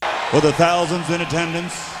For the thousands in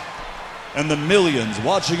attendance and the millions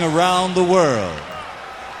watching around the world,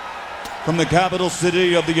 from the capital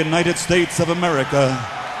city of the United States of America,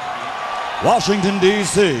 Washington,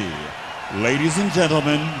 D.C., ladies and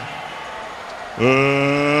gentlemen,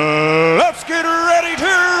 let's get ready to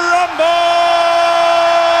rumble!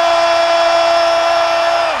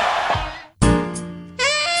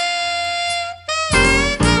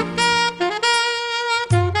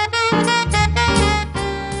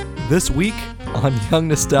 This week on Young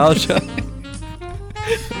Nostalgia,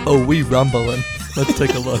 oh, we rumbling. Let's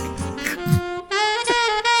take a look.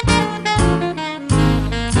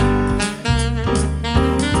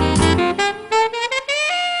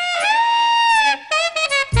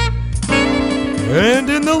 And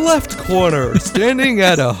in the left corner, standing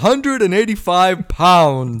at 185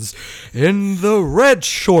 pounds, in the red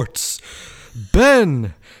shorts,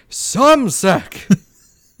 Ben Somsak.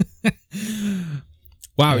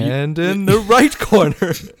 Wow. And in the right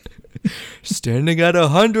corner, standing at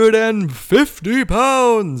 150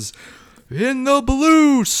 pounds, in the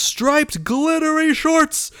blue striped glittery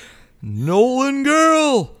shorts, Nolan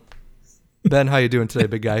Girl. Ben, how you doing today,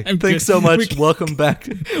 big guy? Thanks so much. Welcome back.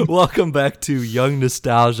 Welcome back to Young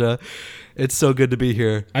Nostalgia. It's so good to be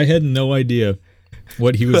here. I had no idea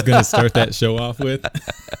what he was going to start that show off with.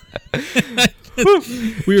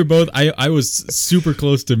 We were both, I was super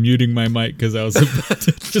close to muting my mic because I was about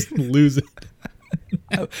to just lose it.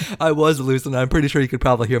 I was losing. I'm pretty sure you could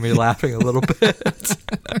probably hear me laughing a little bit.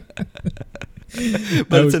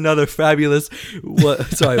 But it's another fabulous.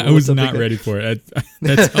 I was not ready for it.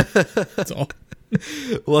 That's all.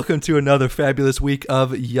 Welcome to another fabulous week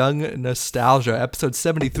of Young Nostalgia, episode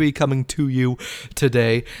 73 coming to you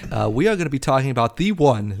today. We are going to be talking about the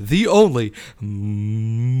one, the only,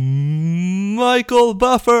 Michael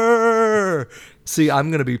Buffer. See, I'm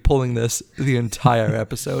going to be pulling this the entire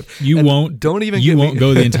episode. You won't go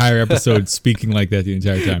the entire episode speaking like that the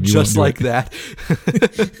entire time. Just like that.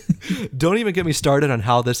 Don't even get me started on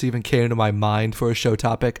how this even came to my mind for a show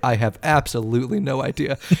topic. I have absolutely no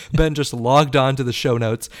idea. Ben just logged on to the show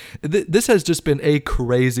notes. This has just been a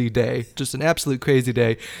crazy day, just an absolute crazy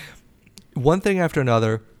day. One thing after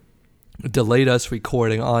another delayed us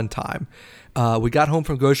recording on time. We got home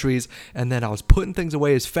from groceries, and then I was putting things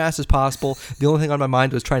away as fast as possible. The only thing on my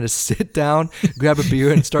mind was trying to sit down, grab a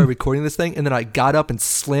beer, and start recording this thing. And then I got up and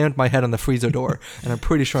slammed my head on the freezer door, and I'm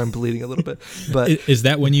pretty sure I'm bleeding a little bit. But is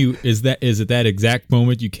it that exact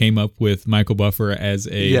moment you came up with Michael Buffer as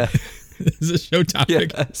a as a show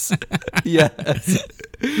topic? Yes.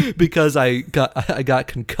 Because I got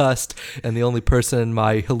concussed, and the only person in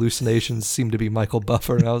my hallucinations seemed to be Michael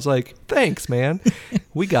Buffer, and I was like, "Thanks, man,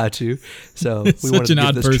 we got you." So it's we wanted such an to give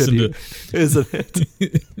odd this person tribute, isn't it?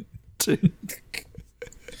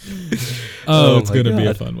 It's gonna be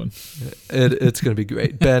a fun one. It's gonna be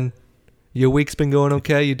great. Ben, your week's been going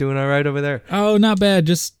okay? You doing all right over there? Oh, not bad.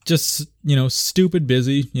 Just stupid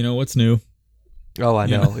busy. What's new? Oh, I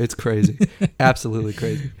know. It's crazy. Absolutely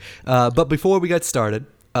crazy. But before we get started,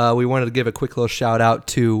 we wanted to give a quick little shout out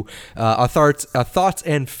to our thoughts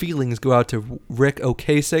and feelings go out to Rick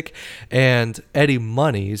Ocasek and Eddie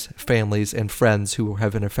Money's families and friends who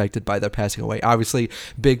have been affected by their passing away. Obviously,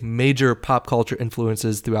 big major pop culture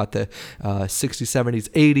influences throughout the 60s, 70s,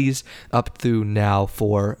 80s, up through now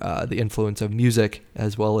for the influence of music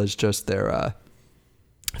as well as just their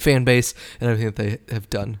fan base and everything that they have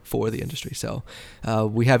done for the industry. So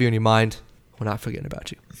we have you in your mind. We're not forgetting about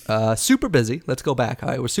you. Super busy. Let's go back. All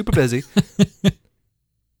right, we're super busy.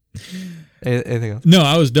 Anything else? No,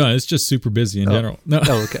 I was done. It's just super busy in general. No.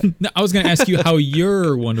 Oh, okay. No, I was going to ask you how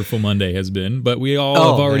your wonderful Monday has been, but we all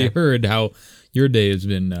have already heard how your day has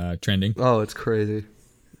been trending. Oh, it's crazy.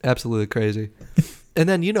 Absolutely crazy. And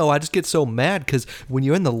then, I just get so mad because when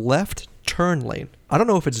you're in the left turn lane, I don't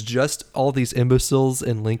know if it's just all these imbeciles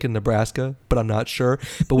in Lincoln, Nebraska, but I'm not sure.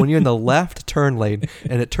 But when you're in the left turn lane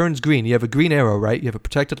and it turns green, you have a green arrow, right? You have a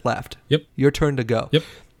protected left. Yep. Your turn to go. Yep.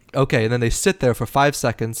 Okay, and then they sit there for 5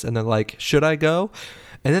 seconds and they're like, should I go?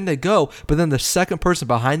 And then they go, but then the second person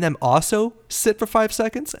behind them also sit for 5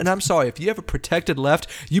 seconds. And I'm sorry, if you have a protected left,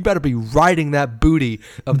 you better be riding that booty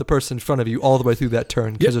of the person in front of you all the way through that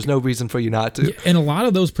turn because there's no reason for you not to. Yeah, and a lot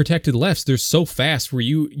of those protected lefts, they're so fast where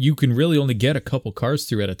you can really only get a couple cars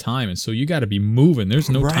through at a time. And so you got to be moving. There's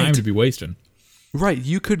no time to be wasting. Right.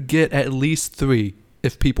 You could get at least 3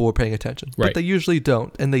 if people were paying attention. Right. But they usually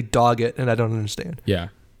don't, and they dog it, and I don't understand. Yeah.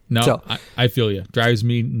 No, So- I feel you. Drives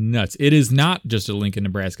me nuts. It is not just a Lincoln,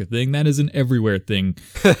 Nebraska thing. That is an everywhere thing.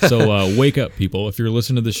 So wake up, people. If you're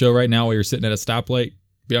listening to the show right now while you're sitting at a stoplight,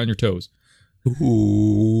 be on your toes.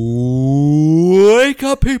 Wake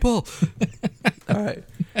up, people. All right.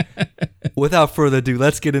 without further ado,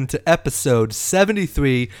 let's get into episode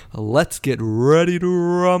 73. Let's get ready to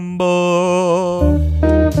rumble.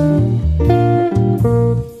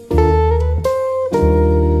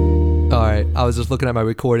 All right, I was just looking at my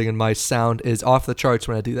recording and my sound is off the charts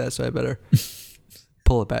when I do that, so I better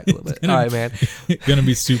pull it back a little bit. All right, man. Gonna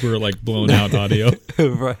be super like blown out audio.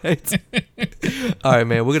 Right. All right,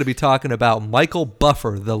 man. We're going to be talking about Michael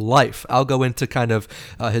Buffer, the life. I'll go into kind of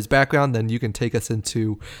his background, then you can take us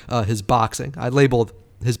into his boxing. I labeled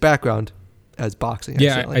his background as boxing.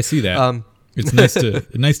 Yeah, I see that. It's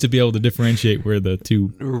nice to be able to differentiate where the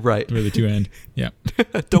two end. Yeah.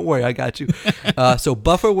 Don't worry, I got you. So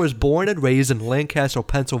Buffer was born and raised in Lancaster,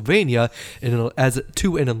 Pennsylvania,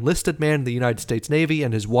 to an enlisted man in the United States Navy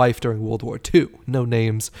and his wife during World War II. No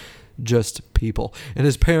names, just people. And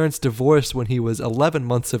his parents divorced when he was 11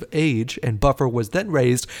 months of age, and Buffer was then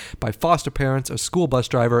raised by foster parents, a school bus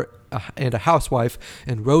driver, and a housewife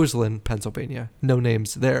in Roseland, Pennsylvania. No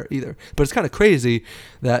names there either. But it's kind of crazy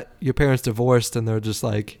that your parents divorced and they're just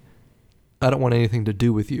like, I don't want anything to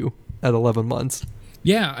do with you at 11 months.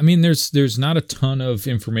 Yeah, I mean, there's not a ton of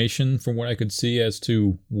information from what I could see as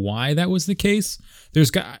to why that was the case.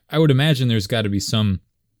 I would imagine there's got to be some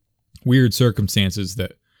weird circumstances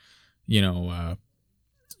that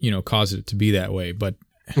caused it to be that way. But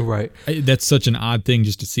right, that's such an odd thing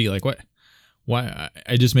just to see. Like, why?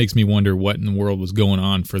 It just makes me wonder what in the world was going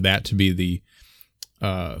on for that to be the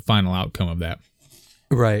final outcome of that.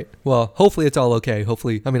 Right. Well, hopefully it's all okay.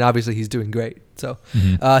 Hopefully, I mean, obviously he's doing great. So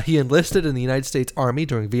he enlisted in the United States Army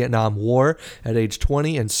during Vietnam War at age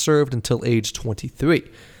 20 and served until age 23.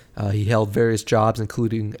 He held various jobs,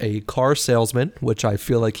 including a car salesman, which I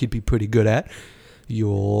feel like he'd be pretty good at.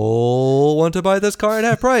 You'll want to buy this car at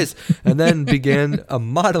half price. And then began a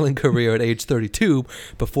modeling career at age 32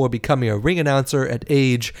 before becoming a ring announcer at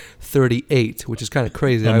age 38, which is kind of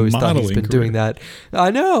crazy. I always thought he's been doing that. I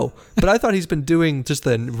know, but I thought he's been doing just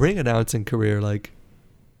the ring announcing career like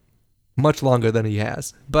much longer than he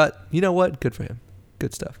has. But you know what? Good for him.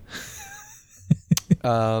 Good stuff.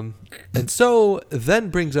 And so then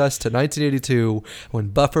brings us to 1982 when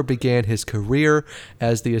Buffer began his career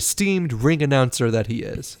as the esteemed ring announcer that he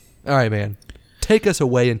is. All right, man. Take us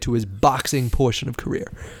away into his boxing portion of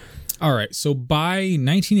career. All right. So by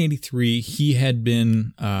 1983, he had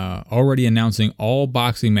been already announcing all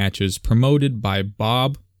boxing matches promoted by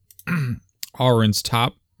Bob Arum's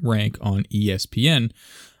Top Rank on ESPN,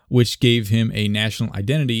 which gave him a national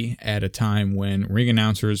identity at a time when ring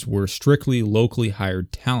announcers were strictly locally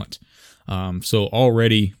hired talent. So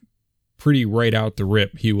already pretty right out the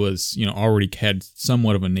rip, he was, already had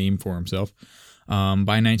somewhat of a name for himself. By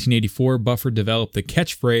 1984, Buffer developed the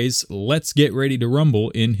catchphrase, "Let's get ready to rumble"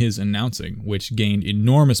 in his announcing, which gained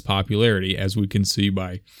enormous popularity, as we can see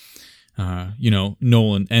by,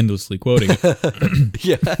 Nolan endlessly quoting it.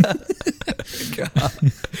 Yeah.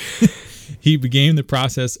 God. He began the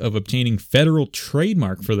process of obtaining federal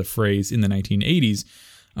trademark for the phrase in the 1980s,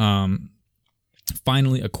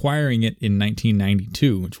 finally acquiring it in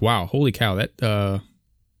 1992, which, wow, holy cow, that, I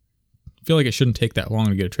feel like it shouldn't take that long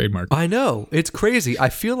to get a trademark. I know. It's crazy. I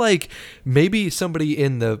feel like maybe somebody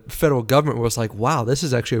in the federal government was like, wow, this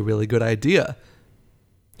is actually a really good idea.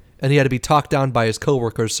 And he had to be talked down by his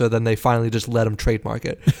coworkers, so then they finally just let him trademark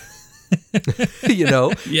it.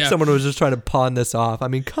 Yeah. Someone was just trying to pawn this off. I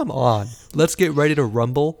mean, come on. Let's get ready to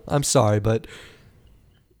rumble. I'm sorry, but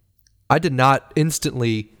I did not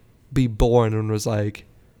instantly be born and was like,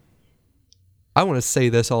 I want to say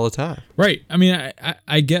this all the time. Right. I mean,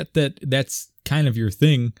 I get that that's kind of your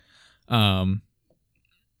thing. And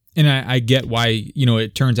I get why,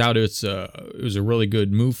 it turns out it was a really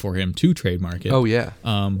good move for him to trademark it. Oh, yeah.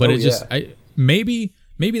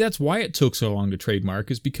 Maybe that's why it took so long to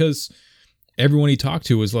trademark, is because everyone he talked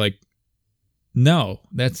to was like, no,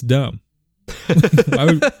 that's dumb.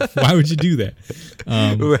 why would you do that?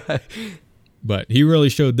 Right. But he really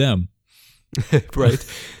showed them. Right.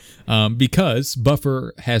 Because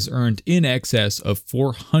Buffer has earned in excess of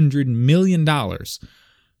 $400 million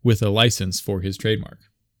with a license for his trademark.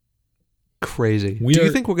 Crazy. Do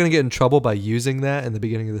you think we're going to get in trouble by using that in the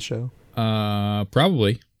beginning of the show?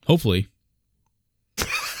 Probably. Hopefully.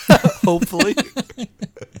 Hopefully.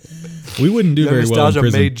 We wouldn't do very well in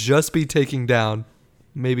prison. May just be taken down.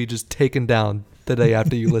 Maybe just taken down the day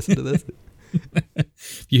after you listen to this.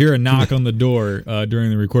 You hear a knock on the door during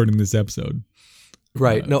the recording of this episode.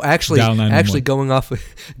 Right. No, actually going off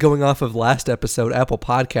of last episode, Apple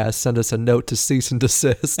Podcasts sent us a note to cease and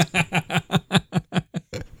desist.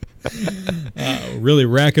 Really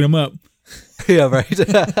racking them up. Yeah, right.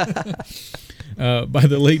 By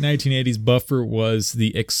the late 1980s, Buffer was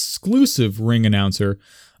the exclusive ring announcer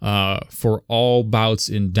for all bouts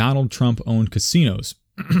in Donald Trump-owned casinos.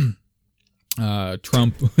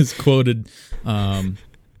 Trump was quoted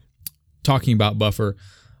talking about Buffer.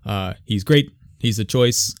 He's great. He's the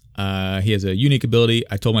choice. He has a unique ability.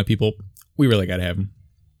 I told my people, we really got to have him.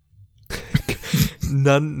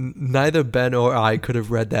 Neither Ben or I could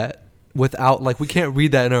have read that without, like, we can't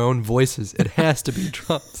read that in our own voices. It has to be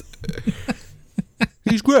Trump's.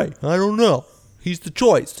 He's great. I don't know. He's the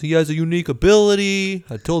choice. He has a unique ability.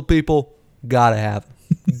 I told people, gotta have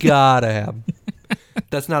him. Gotta have him.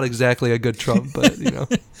 That's not exactly a good Trump, but, you know.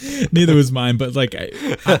 Neither was mine, but, like,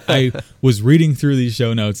 I was reading through these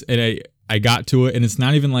show notes, and I got to it, and it's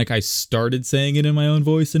not even like I started saying it in my own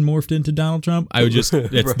voice and morphed into Donald Trump. I would just,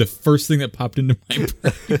 it's the first thing that popped into my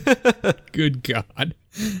brain. Good God.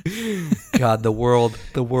 God, the world,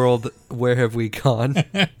 where have we gone?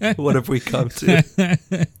 What have we come to?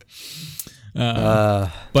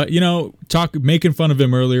 But, you know, making fun of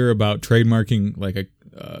him earlier about trademarking, like,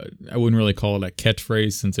 I wouldn't really call it a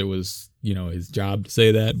catchphrase since it was, you know, his job to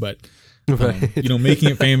say that, but Right. you know, making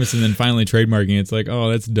it famous and then finally trademarking it's like,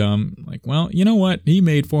 oh, that's dumb. Like, well, you know what? He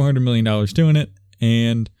made $400 million doing it,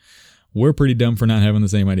 and we're pretty dumb for not having the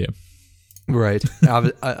same idea. Right.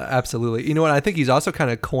 Absolutely. You know what? I think he's also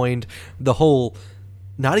kind of coined the whole,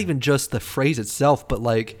 not even just the phrase itself, but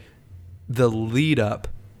like the lead up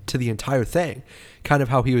to the entire thing. Kind of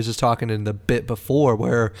how he was just talking in the bit before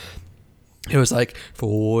where it was like,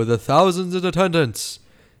 for the thousands in attendance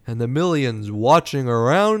and the millions watching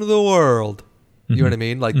around the world. You know what I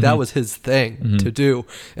mean? Like that was his thing to do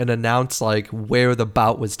and announce like where the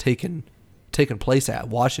bout was taking place at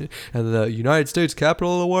Washington and the United States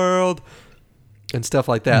capital of the world and stuff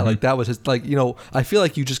like that. Like that was his, like, you know, I feel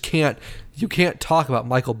like you can't talk about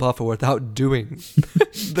Michael Buffer without doing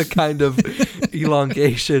the kind of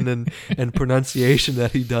elongation and pronunciation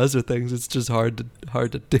that he does with things. It's just hard to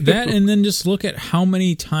do. That, and then just look at how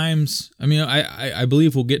many times, I mean, I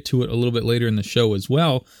believe we'll get to it a little bit later in the show as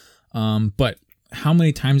well, but how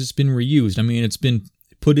many times it's been reused. I mean, it's been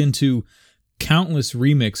put into countless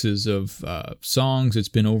remixes of songs. It's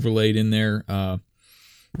been overlaid in there.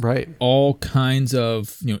 Right. All kinds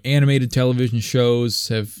of, you know, animated television shows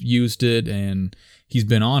have used it, and he's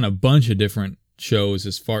been on a bunch of different shows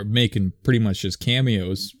as far making pretty much just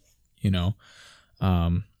cameos, you know.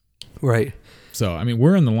 Right. So, I mean,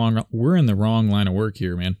 we're in the wrong line of work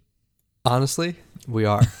here, man. Honestly, we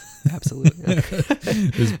are. Absolutely.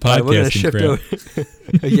 This Right, we're gonna podcasting shift crap. over.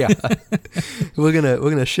 Yeah, we're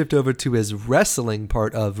gonna shift over to his wrestling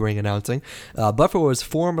part of ring announcing. Buffer was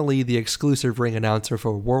formerly the exclusive ring announcer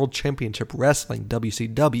for World Championship Wrestling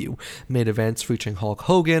 (WCW) main events featuring Hulk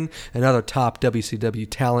Hogan and other top WCW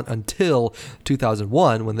talent until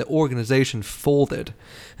 2001, when the organization folded,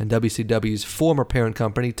 and WCW's former parent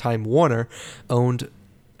company, Time Warner, owned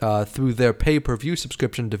through their pay-per-view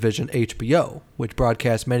subscription division HBO, which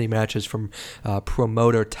broadcasts many matches from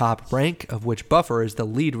promoter Top Rank, of which Buffer is the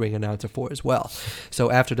lead ring announcer for as well. So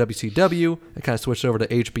after WCW, I kind of switched over to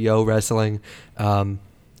HBO Wrestling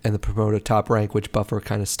and the promoter Top Rank, which Buffer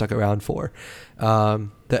kind of stuck around for.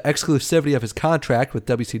 The exclusivity of his contract with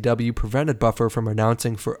WCW prevented Buffer from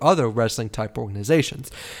announcing for other wrestling-type organizations,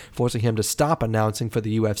 forcing him to stop announcing for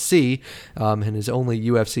the UFC, and his only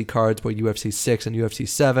UFC cards were UFC 6 and UFC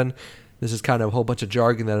 7. This is kind of a whole bunch of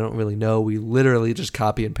jargon that I don't really know. We literally just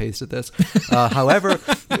copy and pasted this. However...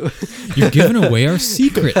 You're giving away our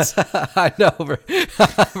secrets. I know,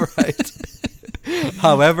 right?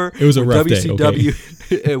 However, it was a rough WCW, day. Okay.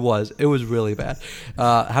 It was really bad.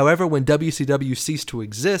 However, when WCW ceased to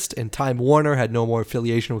exist and Time Warner had no more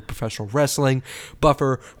affiliation with professional wrestling,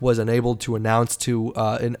 Buffer was unable to announce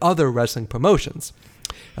in other wrestling promotions.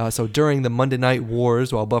 So during the Monday Night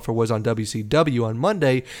Wars, while Buffer was on WCW on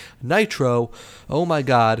Monday, Nitro, oh my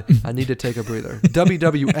God, I need to take a breather.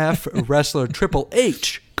 WWF wrestler Triple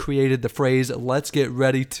H created the phrase, "Let's get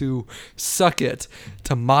ready to suck it,"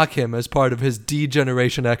 to mock him as part of his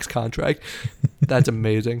D-Generation X contract. That's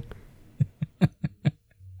amazing.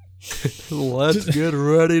 Let's get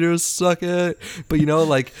ready to suck it. But you know,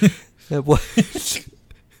 like, I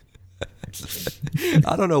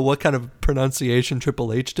don't know what kind of pronunciation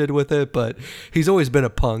Triple H did with it, but he's always been a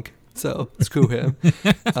punk, so screw him.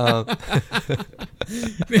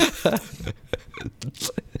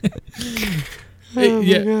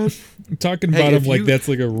 Yeah, talking about him like that's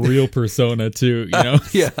like a real persona too, you know?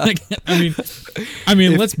 Yeah. Like, I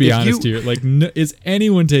mean, let's be honest here. Like, is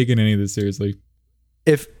anyone taking any of this seriously?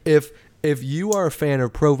 If if you are a fan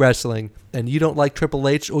of pro wrestling and you don't like Triple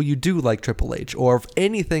H, or you do like Triple H, or if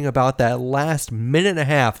anything about that last minute and a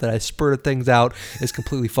half that I spurted things out is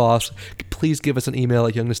completely false, please give us an email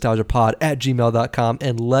at youngnostalgiapod@gmail.com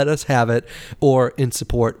and let us have it, or in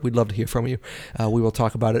support. We'd love to hear from you. We will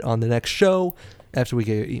talk about it on the next show after we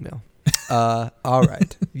get your email. All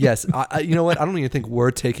right. Yes. You know what? I don't even think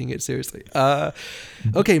we're taking it seriously.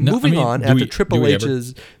 Okay, moving on. After Triple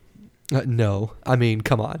H's... no. I mean,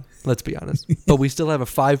 come on. Let's be honest. But we still have a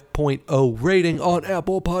 5.0 rating on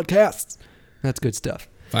Apple Podcasts. That's good stuff.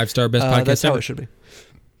 5-star best podcast that's ever. how it should be.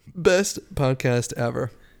 Best podcast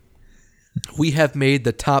ever. We have made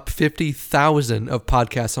the top 50,000 of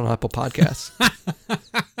podcasts on Apple Podcasts.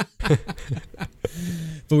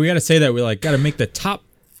 But we got to say that we got to make the top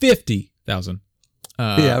 50,000.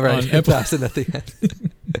 Yeah, right. 1,000 at the end.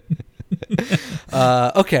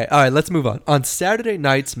 Okay, all right, let's move on. On Saturday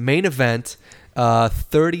night's main event,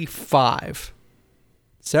 35.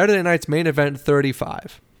 Saturday night's main event,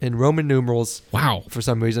 35 in Roman numerals. Wow. For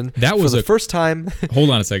some reason. That was for the first time. Hold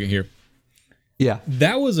on a second here. Yeah.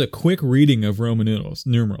 That was a quick reading of Roman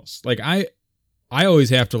numerals. Like I always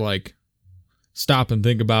have to stop and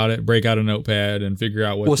think about it, break out a notepad and figure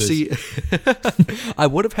out what well, this... see, I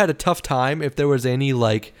would have had a tough time if there was any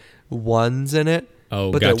ones in it.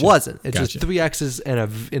 Oh, but gotcha. there wasn't. It's Gotcha. just 3 X's and a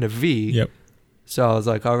V. Yep. So I was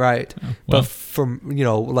like, all right. Oh, well. But from,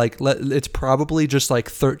 it's probably just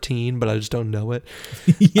 13, but I just don't know it.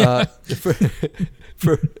 Yeah.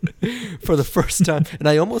 For the first time. And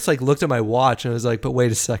I almost looked at my watch and I was like, but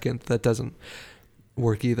wait a second, that doesn't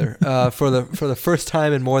work either. For the first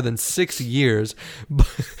time in more than 6 years,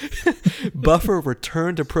 Buffer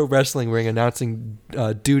returned to pro wrestling ring, announcing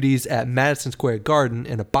duties at Madison Square Garden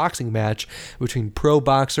in a boxing match between pro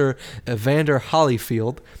boxer Evander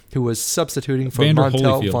Holyfield, who was substituting for Evander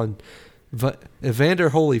Montel Evander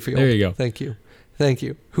Holyfield. There you go. Thank you.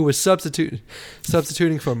 Who was substituting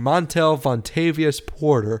for Montel Vontavious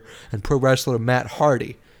Porter and pro wrestler Matt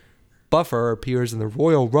Hardy. Buffer appears in the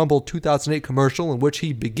Royal Rumble 2008 commercial in which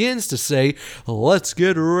he begins to say, "Let's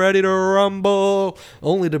get ready to rumble,"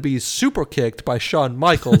 only to be super kicked by Shawn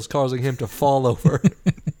Michaels, causing him to fall over.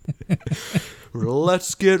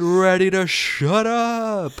 "Let's get ready to shut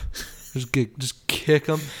up." Just kick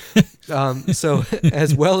him. So,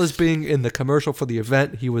 as well as being in the commercial for the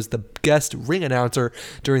event, he was the guest ring announcer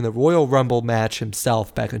during the Royal Rumble match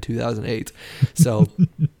himself back in 2008. So...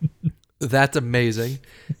 That's amazing,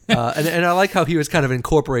 and I like how he was kind of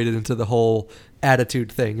incorporated into the whole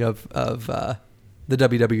attitude thing of the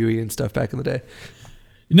WWE and stuff back in the day.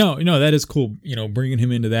 No, that is cool. Bringing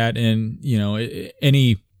him into that, and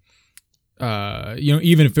any,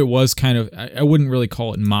 even if it was kind of, I wouldn't really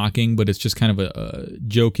call it mocking, but it's just kind of a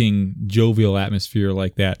joking, jovial atmosphere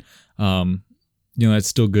like that. It's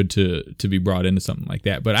still good to be brought into something like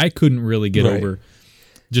that. But I couldn't really get over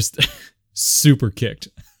just super kicked.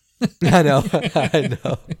 I know.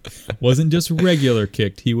 Wasn't just regular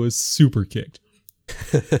kicked, he was super kicked.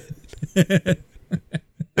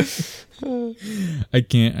 I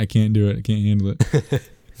can't do it. I can't handle it.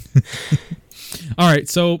 All right,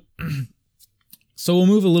 so we'll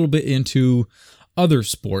move a little bit into other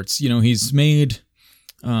sports. He's made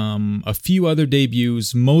a few other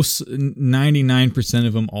debuts, 99%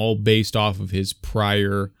 of them all based off of his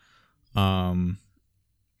prior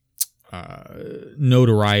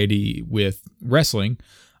notoriety with wrestling.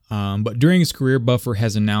 But during his career, Buffer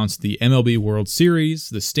has announced the MLB World Series,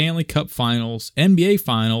 the Stanley Cup Finals, NBA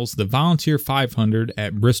Finals, the Volunteer 500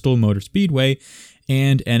 at Bristol Motor Speedway,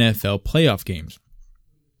 and NFL playoff games.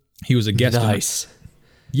 He was a guest. Nice.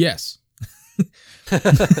 Yes.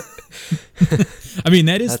 I mean,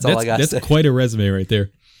 that's quite a resume right there.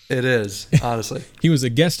 It is, honestly. He was a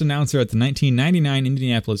guest announcer at the 1999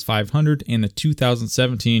 Indianapolis 500 and the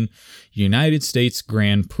 2017 United States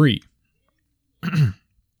Grand Prix.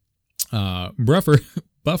 Buffer,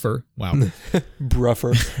 wow.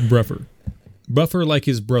 Buffer, like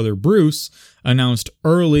his brother Bruce, announced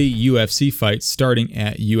early UFC fights starting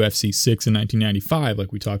at UFC 6 in 1995,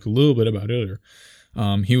 like we talked a little bit about earlier.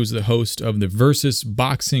 He was the host of the Versus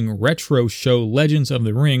Boxing Retro Show Legends of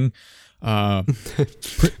the Ring. That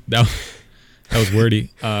was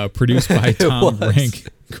wordy. Produced by Tom Rank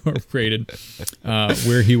Incorporated,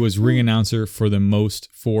 where he was ring announcer for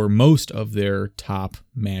most of their top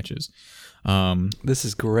matches. This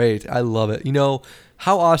is great. I love it.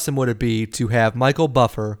 How awesome would it be to have Michael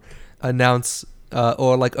Buffer announce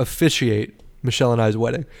or officiate Michelle and I's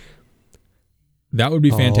wedding? That would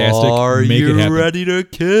be fantastic. Are Make you it happen. ready to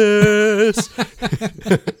kiss?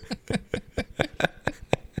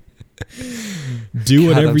 Do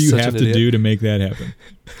whatever I'm you such have an to idiot. do to make that happen.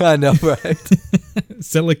 I know, right?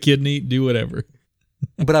 Sell a kidney, do whatever.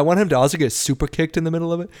 But I want him to also get super kicked in the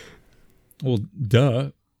middle of it. Well,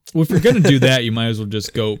 duh. Well, if you're going to do that, you might as well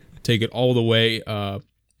just go take it all the way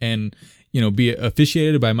and, be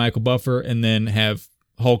officiated by Michael Buffer and then have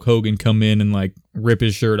Hulk Hogan come in and like rip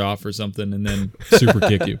his shirt off or something and then super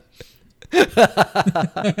kick you.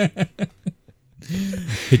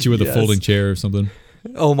 Hit you with a Yes. folding chair or something.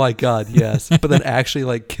 Oh my God, yes. But then actually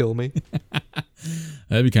like kill me.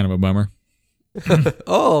 That'd be kind of a bummer.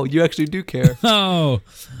 Oh, you actually do care. Oh,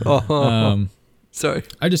 Oh, sorry.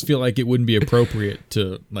 I just feel like it wouldn't be appropriate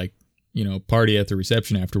to like, party at the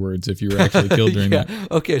reception afterwards if you were actually killed during Yeah.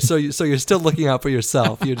 that. Okay, so you're still looking out for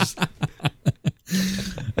yourself. You're just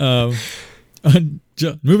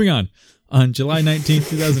Moving on. On July 19th,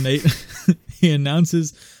 2008, he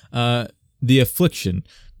announces The Affliction.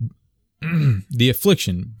 The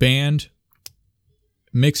Affliction banned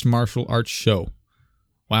mixed martial arts show.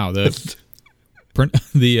 Wow,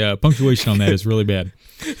 the punctuation on that is really bad.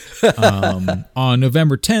 On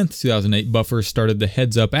November 10th, 2008, Buffer started the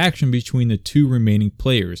heads-up action between the two remaining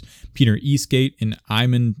players, Peter Eastgate and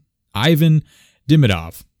Ivan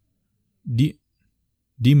Demidov.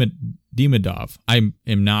 Demidov. I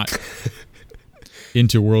am not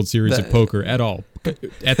into World Series of Poker at all.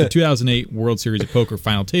 At the 2008 World Series of Poker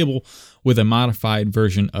final table with a modified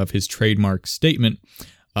version of his trademark statement,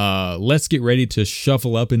 let's get ready to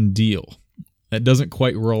shuffle up and deal. That doesn't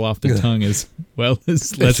quite roll off the tongue as well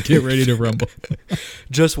as let's get ready to rumble.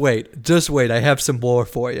 just wait. I have some more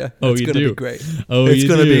for you. Oh, it's you gonna do? be great. Oh, it's you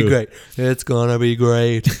gonna do. be great. It's gonna be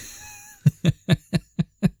great.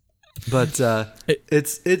 But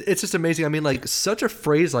it's just amazing. I mean, like such a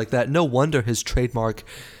phrase like that. No wonder his trademark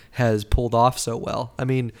has pulled off so well. I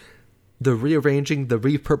mean, the rearranging, the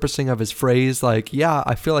repurposing of his phrase. Like, yeah,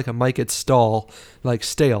 I feel like I might get stale.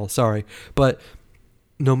 Sorry, but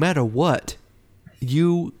no matter what,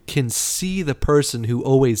 you can see the person who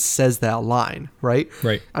always says that line, right?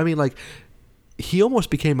 Right. I mean, like he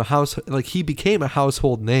almost became he became a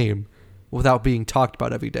household name without being talked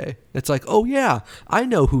about every day. It's like, oh yeah, I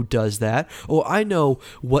know who does that, or I know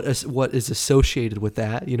what is associated with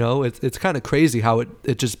that. It's kind of crazy how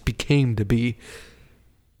it just became to be.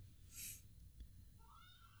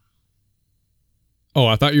 Oh,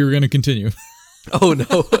 I thought you were going to continue. Oh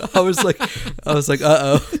no, I was like,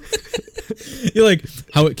 uh-oh. You're like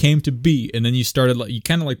how it came to be, and then you started like you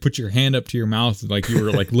kind of like put your hand up to your mouth like you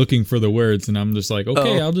were like looking for the words, and I'm just like,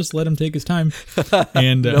 okay, I'll just let him take his time.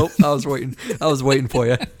 And Nope, I was waiting for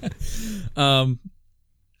you.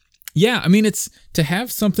 Yeah, I mean it's to have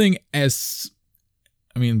something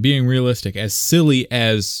being realistic, as silly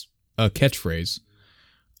as a catchphrase,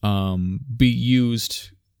 be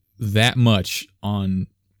used that much on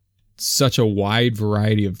such a wide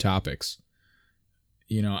variety of topics.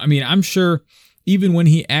 I'm sure even when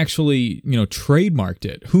he actually, trademarked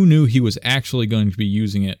it, who knew he was actually going to be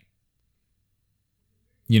using it,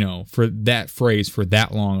 for that phrase for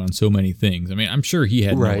that long on so many things. I mean, I'm sure he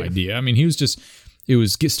had no idea. I mean, it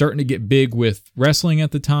was starting to get big with wrestling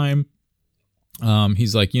at the time.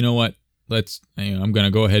 He's like, you know what? I'm going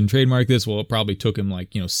to go ahead and trademark this. Well, it probably took him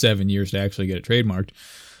 7 years to actually get it trademarked.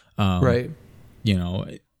 Right.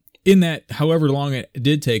 In that, however long it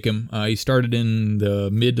did take him, he started in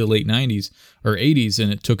the mid to late 90s or 80s,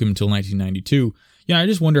 and it took him until 1992. I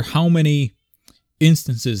just wonder how many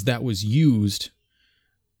instances that was used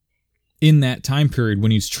in that time period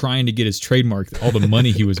when he was trying to get his trademark, all the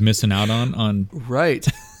money he was missing out on. Right.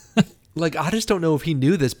 I just don't know if he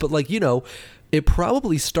knew this, but it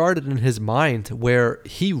probably started in his mind where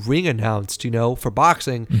he ring announced, for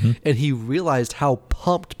boxing, and he realized how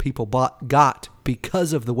pumped people got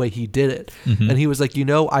because of the way he did it. And he was like,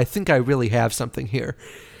 I think I really have something here.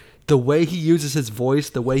 The way he uses his voice,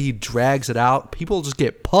 the way he drags it out, people just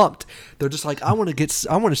get pumped. They're just like, I want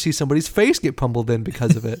to see somebody's face get pummeled in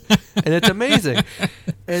because of it. And it's amazing.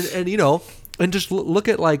 And just look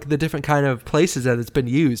at the different kind of places that it's been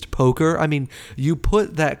used. Poker. I mean, you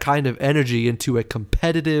put that kind of energy into a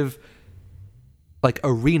competitive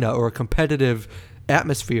arena or a competitive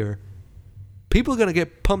atmosphere. People are going to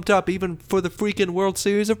get pumped up even for the freaking World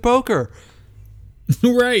Series of Poker.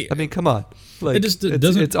 Right. I mean, come on. It just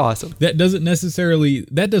doesn't. It's awesome. That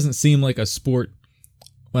doesn't seem like a sport.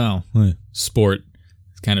 Well, sport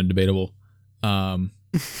is kind of debatable.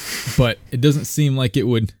 But it doesn't seem like it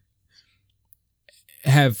would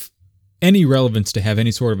have any relevance to have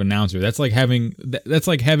any sort of announcer. That's like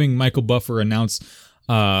having Michael Buffer announce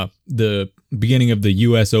the beginning of the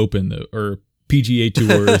U.S. Open or PGA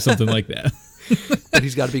Tour or something like that. And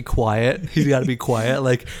he's got to be quiet. He's got to be quiet.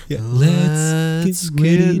 Like, let's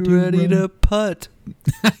get ready to putt.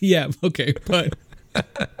 Yeah. Okay. But,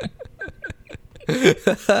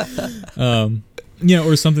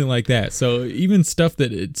 or something like that. So even stuff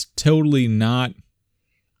that it's totally not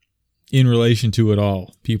in relation to at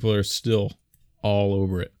all, people are still all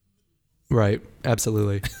over it. Right.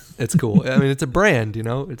 Absolutely. It's cool. I mean, it's a brand,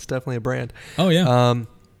 it's definitely a brand. Oh yeah.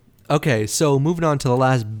 Okay, so moving on to the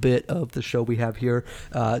last bit of the show we have here,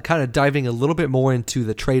 kind of diving a little bit more into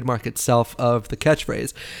the trademark itself of the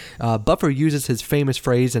catchphrase. Buffer uses his famous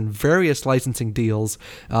phrase in various licensing deals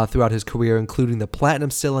throughout his career, including the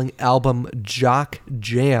platinum-selling album Jock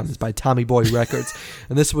Jams by Tommy Boy Records.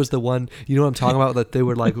 And this was the one, you know what I'm talking about, that they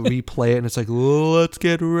would like replay it, and it's like, let's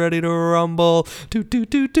get ready to rumble. Do, do,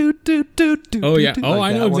 do, do, do, do, do, oh, yeah. do, Oh,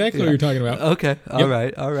 like I know exactly what you're talking about. Okay. All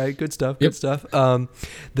right. Good stuff. Good stuff.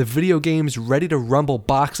 The video games Ready to Rumble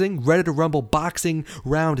Boxing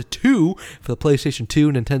Round 2 for the PlayStation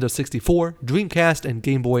 2, Nintendo 64, Dreamcast, and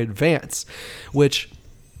Game Boy Advance, which,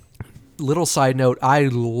 little side note, I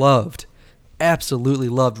absolutely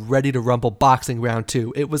loved Ready to Rumble Boxing Round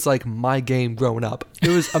 2. It was like my game growing up. It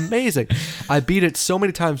was amazing. I beat it so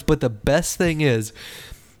many times, but the best thing is,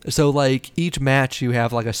 so like each match you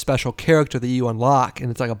have like a special character that you unlock, and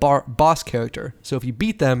it's like a boss character. So if you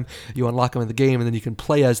beat them, you unlock them in the game, and then you can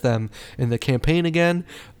play as them in the campaign again,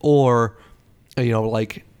 or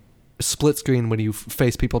like split screen when you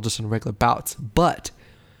face people just in regular bouts. But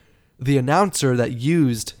the announcer that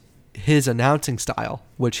used his announcing style,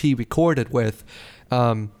 which he recorded with,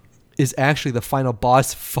 is actually the final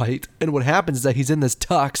boss fight. And what happens is that he's in this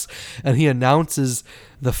tux and he announces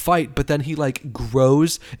the fight, but then he like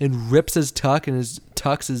grows and rips his tux, and his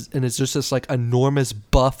tux is just this like enormous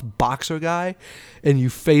buff boxer guy, and you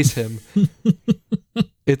face him.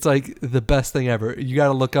 It's like the best thing ever. You got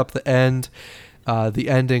to look up the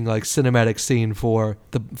ending like cinematic scene for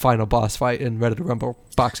the final boss fight in Ready to Rumble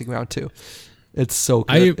Boxing Round 2. It's so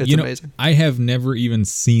good. It's amazing. I have never even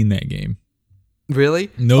seen that game. Really?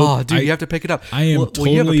 No. Oh, dude, you have to pick it up. I am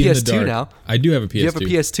totally you have a PS2 in the dark. now. I do have a PS2. You have a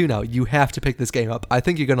PS2 now. You have to pick this game up. I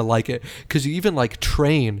think you're gonna like it because you even like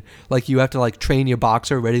train. Like you have to like train your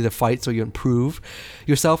boxer ready to fight, so you improve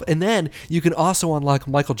yourself. And then you can also unlock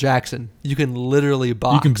Michael Jackson. You can literally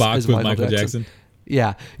box. You can box as with Michael Jackson.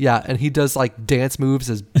 Yeah, and he does like dance moves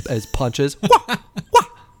as punches.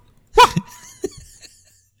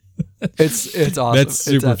 It's awesome. That's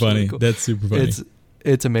super funny. Cool. That's super funny.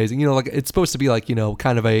 It's amazing. Like it's supposed to be like,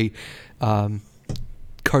 kind of a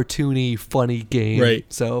cartoony, funny game.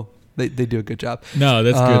 Right. So they do a good job. No,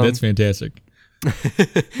 that's good. That's fantastic.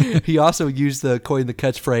 He also used the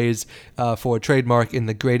catchphrase for a trademark in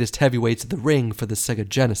the Greatest Heavyweights of the Ring for the Sega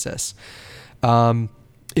Genesis.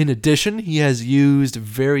 In addition, he has used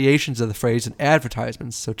variations of the phrase in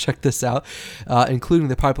advertisements. So check this out, including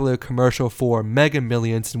the popular commercial for Mega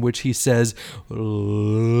Millions, in which he says,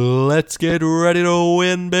 "Let's get ready to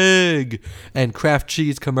win big," and Kraft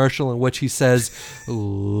Cheese commercial in which he says,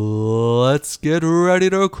 "Let's get ready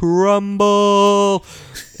to crumble,"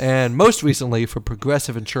 and most recently for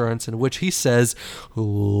Progressive Insurance, in which he says,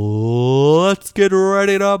 "Let's get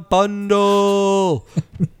ready to bundle."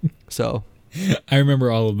 So I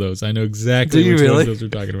remember all of those. I know exactly which ones those we're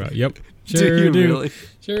talking about. Yep. Sure do. Really?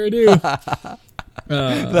 Sure do.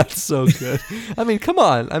 That's so good. I mean, come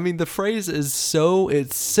on. I mean, the phrase is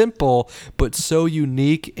it's simple, but so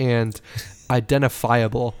unique and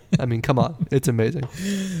identifiable. I mean, come on. It's amazing.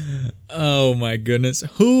 Oh, my goodness.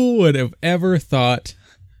 Who would have ever thought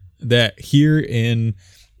that here in,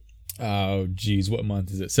 what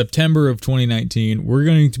month is it? September of 2019, we're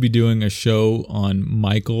going to be doing a show on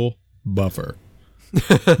Michael Buffer.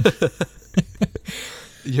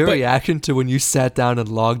 Your reaction to when you sat down and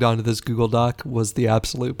logged onto this Google Doc was the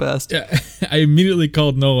absolute best. Yeah, I immediately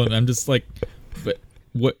called Nolan. I'm just like, but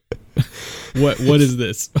what is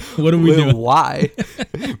this? What are we doing? Why?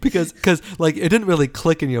 because like it didn't really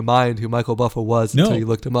click in your mind who Michael Buffer was until you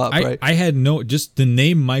looked him up, right? I had just the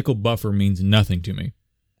name Michael Buffer means nothing to me.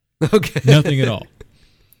 Okay. Nothing at all.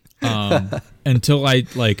 Until I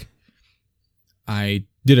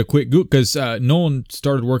did a quick Google, because Nolan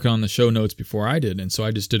started working on the show notes before I did, and so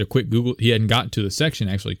I just did a quick Google. He hadn't gotten to the section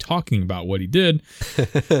actually talking about what he did.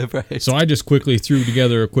 Right. So I just quickly threw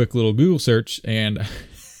together a quick little Google search, and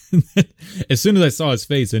as soon as I saw his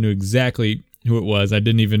face, I knew exactly who it was. I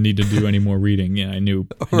didn't even need to do any more reading. Yeah, I knew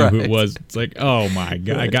who it was. It's like, oh my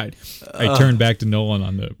God. I turned back to Nolan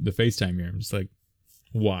on the FaceTime here. I'm just like,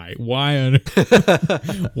 why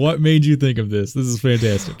what made you think of this? This is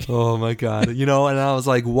fantastic. Oh my God. And I was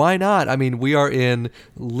like, why not? I mean, we are in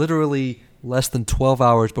literally less than 12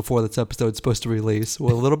 hours before this episode's supposed to release.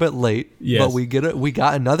 We're a little bit late, Yes. but we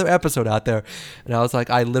got another episode out there. And I was like,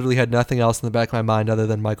 I literally had nothing else in the back of my mind other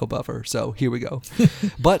than Michael Buffer. So here we go.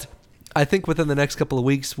 But I think within the next couple of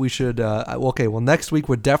weeks, we should, next week,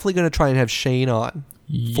 we're definitely going to try and have Shane on.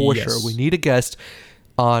 For Yes. sure. We need a guest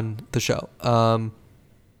on the show.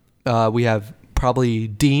 We have probably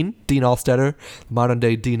Dean Allstetter, modern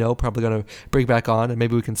day Dino, probably going to bring back on, and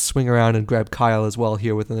maybe we can swing around and grab Kyle as well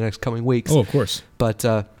here within the next coming weeks. Oh, of course. But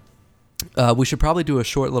we should probably do a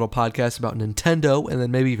short little podcast about Nintendo and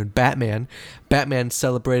then maybe even Batman. Batman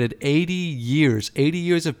celebrated 80 years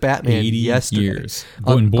of Batman 80 yesterday. years.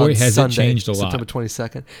 Boy, has Sunday, it changed a lot. September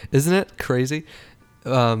 22nd. Isn't it crazy?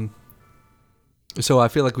 So I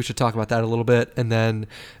feel like we should talk about that a little bit. And then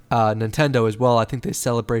Nintendo as well. I think they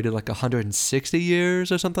celebrated like 160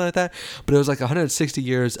 years or something like that. But it was like 160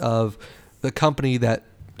 years of the company that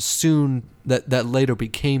that later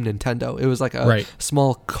became Nintendo. It was like a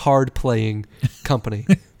small card playing company.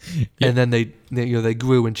 Yeah. And then they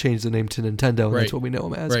grew and changed the name to Nintendo. And that's what we know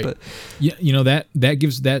them as. Right. But yeah,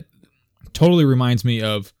 that totally reminds me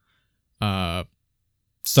of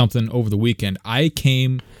something over the weekend.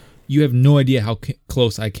 You have no idea how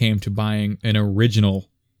close I came to buying an original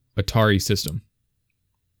Atari system.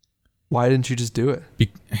 Why didn't you just do it?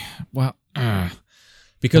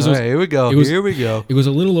 Because here we go. It was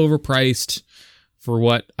a little overpriced for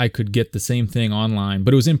what I could get the same thing online,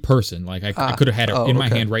 but it was in person. Like I could have had it in my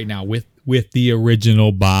hand right now with the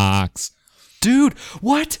original box. Dude,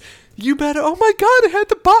 what? You better! Oh my God! It had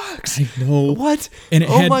the box. I know. What? And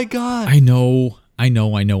my God! I know.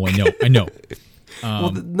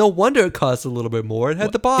 Well, no wonder it cost a little bit more. It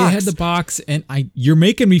had the box. It had the box, and you're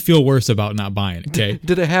making me feel worse about not buying it. Okay.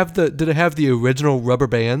 Did it have the original rubber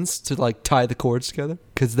bands to like tie the cords together?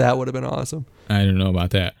 Because that would have been awesome. I don't know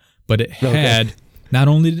about that, but it had. Not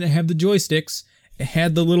only did it have the joysticks, it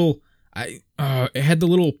had the little. It had the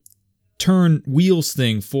little turn wheels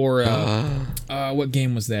thing for. What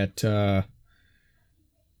game was that?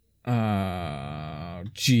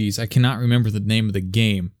 Geez, I cannot remember the name of the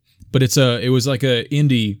game. But it was like a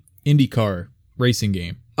IndyCar racing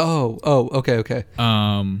game. Oh, okay.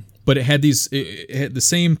 But it had it had the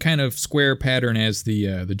same kind of square pattern as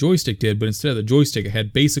the joystick did, but instead of the joystick, it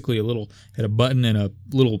had basically had a button and a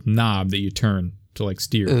little knob that you turn to like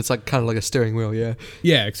steer. And it's like kind of like a steering wheel, yeah.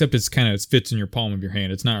 Yeah, except it fits in your palm of your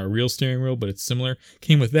hand. It's not a real steering wheel, but it's similar.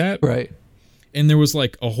 Came with that, right? And there was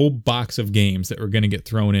like a whole box of games that were going to get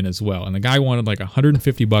thrown in as well. And the guy wanted like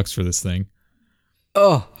 $150 for this thing.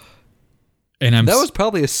 Oh. And that was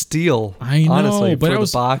probably a steal. I know, honestly, but for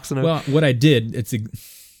the box. And what I did, this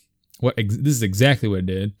is exactly what I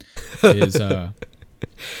did. Is I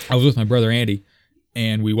was with my brother Andy,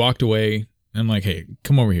 and we walked away. And I'm like, hey,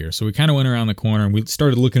 come over here. So we kind of went around the corner, and we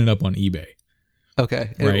started looking it up on eBay.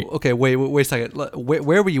 Okay. Right. Okay. Wait a second.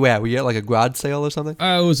 Where were you at? Were you at like a garage sale or something?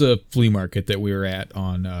 It was a flea market that we were at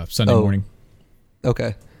on Sunday morning.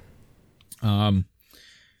 Okay.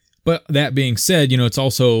 But that being said, it's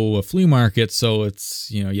also a flea market, so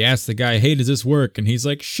it's, you ask the guy, hey, does this work? And he's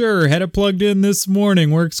like, sure, had it plugged in this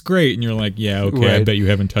morning, works great. And you're like, yeah, okay, right. I bet you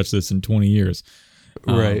haven't touched this in 20 years.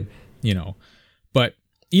 Right. But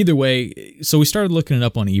either way, so we started looking it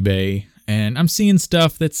up on eBay, and I'm seeing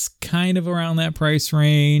stuff that's kind of around that price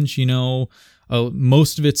range,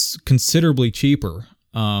 most of it's considerably cheaper.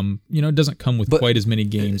 It doesn't come with quite as many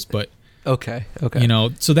games, but... Okay.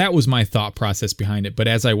 So that was my thought process behind it. But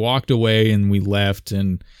as I walked away and we left,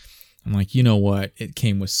 and I'm like, you know what? It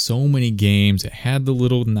came with so many games. It had the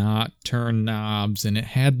little turn knobs, and it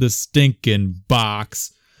had the stinking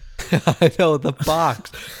box. I know, the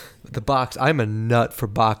box. The box. I'm a nut for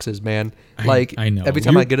boxes, man. I know. Every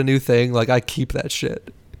time I get a new thing, I keep that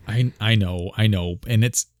shit. I know. And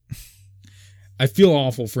I feel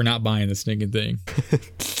awful for not buying the stinking thing.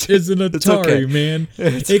 It's an Atari, man.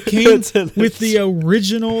 It came with the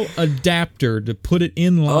original adapter to put it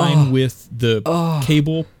in line with the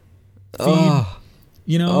cable feed.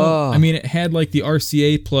 I mean, it had like the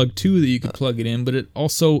RCA plug too that you could plug it in, but it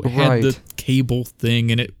also had the cable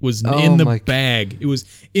thing, and it was in the bag. It was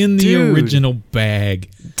in the original bag.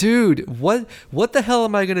 Dude, what the hell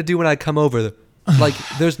am I gonna do when I come over?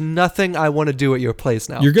 There's nothing I want to do at your place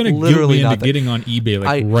now. You're gonna literally get me into getting on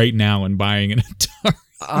eBay right now and buying an Atari.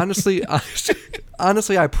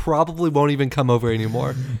 Honestly, I probably won't even come over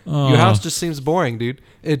anymore. Your house just seems boring, dude.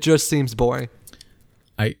 It just seems boring.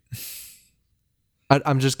 I'm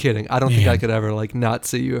just kidding. I don't think I could ever not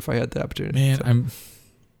see you if I had the opportunity. Man,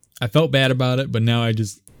 I felt bad about it, but now I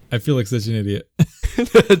just I feel like such an idiot.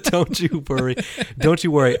 Don't you worry. Don't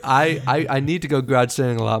you worry. I need to go garage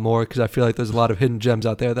sailing a lot more because I feel like there's a lot of hidden gems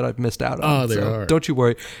out there that I've missed out on. Oh, there are. Don't you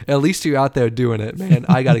worry. At least you're out there doing it, man.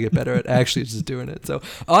 I got to get better at actually just doing it. So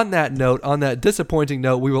on that note, on that disappointing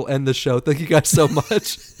note, we will end the show. Thank you guys so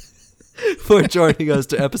much for joining us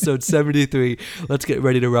to episode 73. Let's get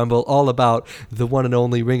ready to rumble, all about the one and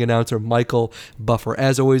only ring announcer Michael Buffer.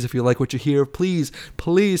 As always, if you like what you hear, please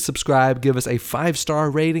subscribe, give us a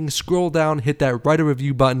 5-star rating, scroll down, hit that write a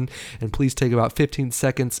review button, and please take about 15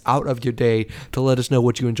 seconds out of your day to let us know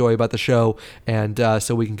what you enjoy about the show, and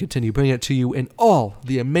so we can continue bringing it to you in all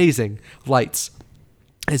the amazing lights.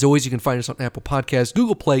 As always, you can find us on Apple Podcasts,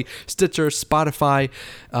 Google Play, Stitcher, Spotify,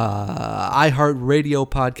 iHeartRadio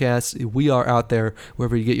podcasts. We are out there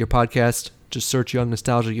wherever you get your podcast. Just search Young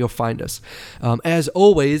Nostalgia. You'll find us. As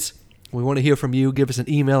always, we want to hear from you. Give us an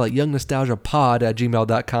email at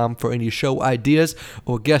youngnostalgiapod@gmail.com for any show ideas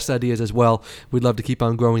or guest ideas as well. We'd love to keep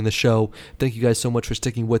on growing the show. Thank you guys so much for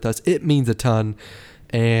sticking with us. It means a ton.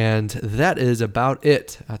 And that is about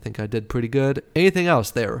it. I think I did pretty good. Anything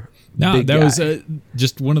else there? No, that was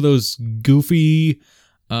just one of those goofy,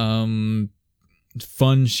 fun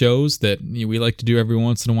shows that we like to do every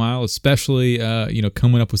once in a while, especially,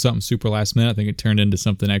 coming up with something super last minute. I think it turned into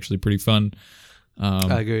something actually pretty fun.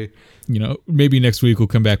 I agree. Maybe next week we'll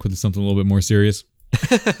come back with something a little bit more serious.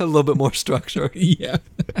 A little bit more structure. Yeah.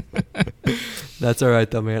 That's all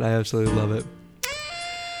right, though, man. I absolutely love it.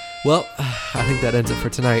 Well, I think that ends it for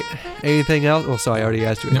tonight. Anything else? Oh, sorry, I already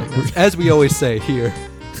asked you. As we always say here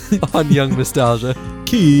on Young Nostalgia,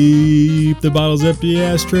 keep the bottles empty,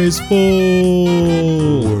 ashtrays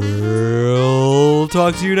full. We'll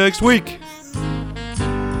talk to you next week.